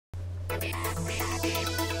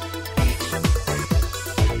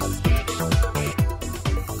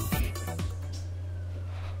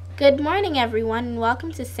Good morning, everyone, and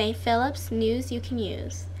welcome to St. Philip's News You Can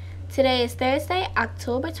Use. Today is Thursday,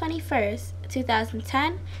 October 21st,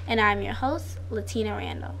 2010, and I'm your host, Latina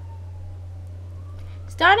Randall.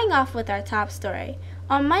 Starting off with our top story,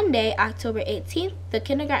 on Monday, October 18th, the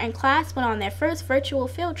kindergarten class went on their first virtual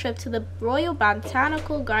field trip to the Royal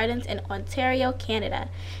Botanical Gardens in Ontario, Canada.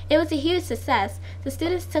 It was a huge success. The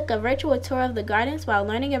students took a virtual tour of the gardens while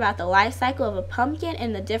learning about the life cycle of a pumpkin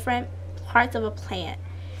and the different parts of a plant.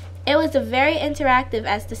 It was very interactive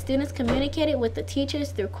as the students communicated with the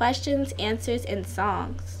teachers through questions, answers, and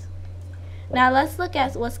songs. Now let's look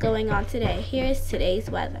at what's going on today. Here is today's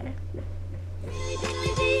weather.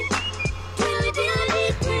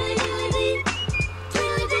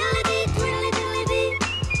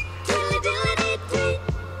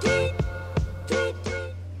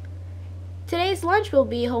 Today's lunch will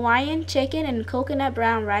be Hawaiian chicken and coconut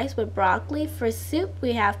brown rice with broccoli. For soup,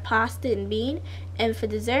 we have pasta and bean, and for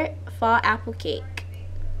dessert, fall apple cake.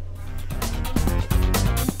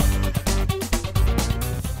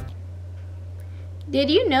 Did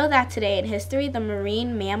you know that today in history, the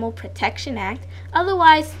Marine Mammal Protection Act,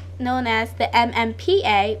 otherwise known as the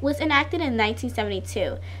MMPA, was enacted in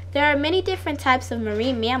 1972. There are many different types of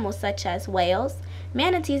marine mammals such as whales,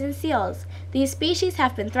 manatees, and seals. These species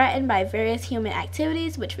have been threatened by various human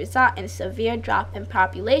activities which result in a severe drop in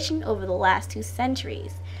population over the last 2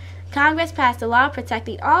 centuries. Congress passed a law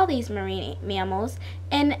protecting all these marine mammals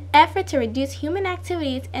in an effort to reduce human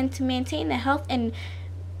activities and to maintain the health and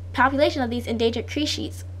population of these endangered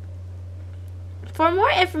species. For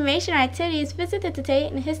more information or activities, visit the Today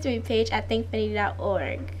in History page at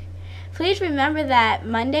thinkfinity.org. Please remember that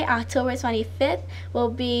Monday, October 25th, will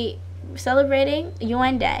be celebrating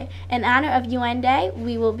UN Day. In honor of UN Day,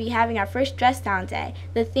 we will be having our first Dress Down Day,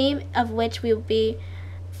 the theme of which will be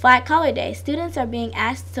Flag Color Day. Students are being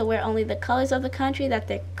asked to wear only the colors of the country that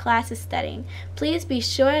their class is studying. Please be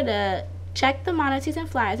sure to check the monitors and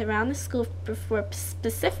flyers around the school for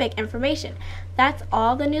specific information. That's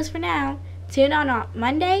all the news for now. Tune on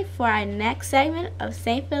Monday for our next segment of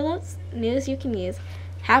St. Philip's News You Can Use.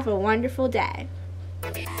 Have a wonderful day.